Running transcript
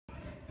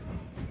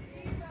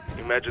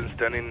imagine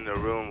standing in a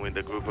room with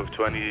a group of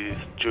 20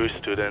 Jewish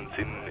students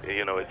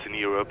it's in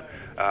Europe,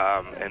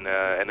 and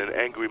an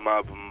angry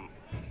mob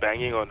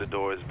banging on the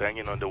doors,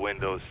 banging on the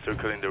windows,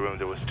 circling the room.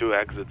 There was 2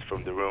 exits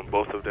from the room.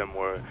 Both of them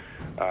were,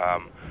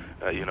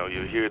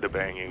 you hear the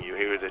banging, you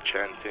hear the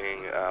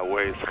chanting,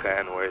 where is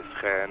Hen, where is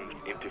Hen,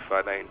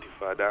 Intifada,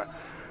 Intifada.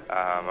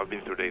 I've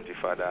been through the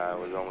Intifada. I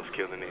was almost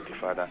killed in the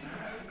Intifada.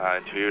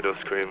 And to hear those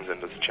screams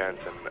and those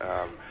chants,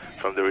 and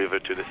from the river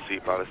to the sea,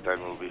 Palestine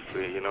will be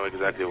free. You know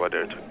exactly what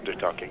they're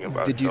talking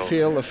about. Did you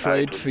feel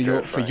afraid for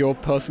your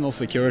personal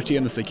security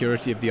and the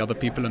security of the other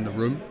people in the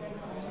room?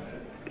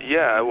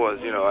 Yeah, I was.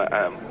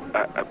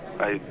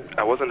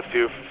 I wasn't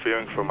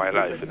fearing for my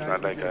life. It's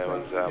not like I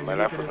was. My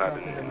life was not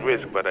in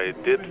risk, but I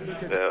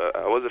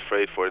was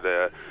afraid for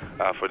the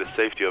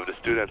safety of the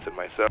students and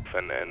myself,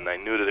 and I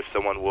knew that if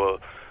someone will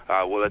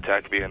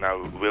attack me and I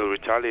will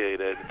retaliate,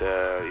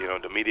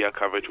 the media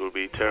coverage will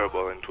be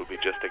terrible, and it will be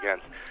just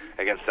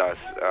against us,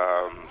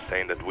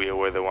 saying that we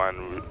were the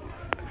one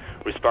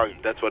responding.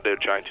 That's what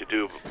they're trying to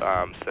do.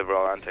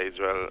 Several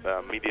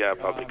anti-Israel media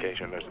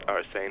publications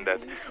are saying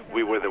that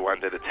we were the one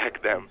that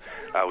attacked them,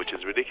 which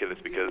is ridiculous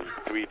because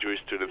 3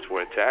 Jewish students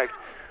were attacked,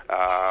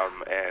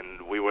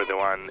 and we were the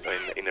one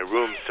in a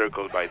room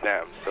circled by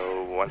them.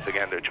 So once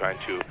again, they're trying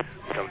to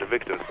become the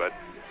victims. But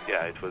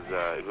yeah, it was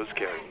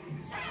scary.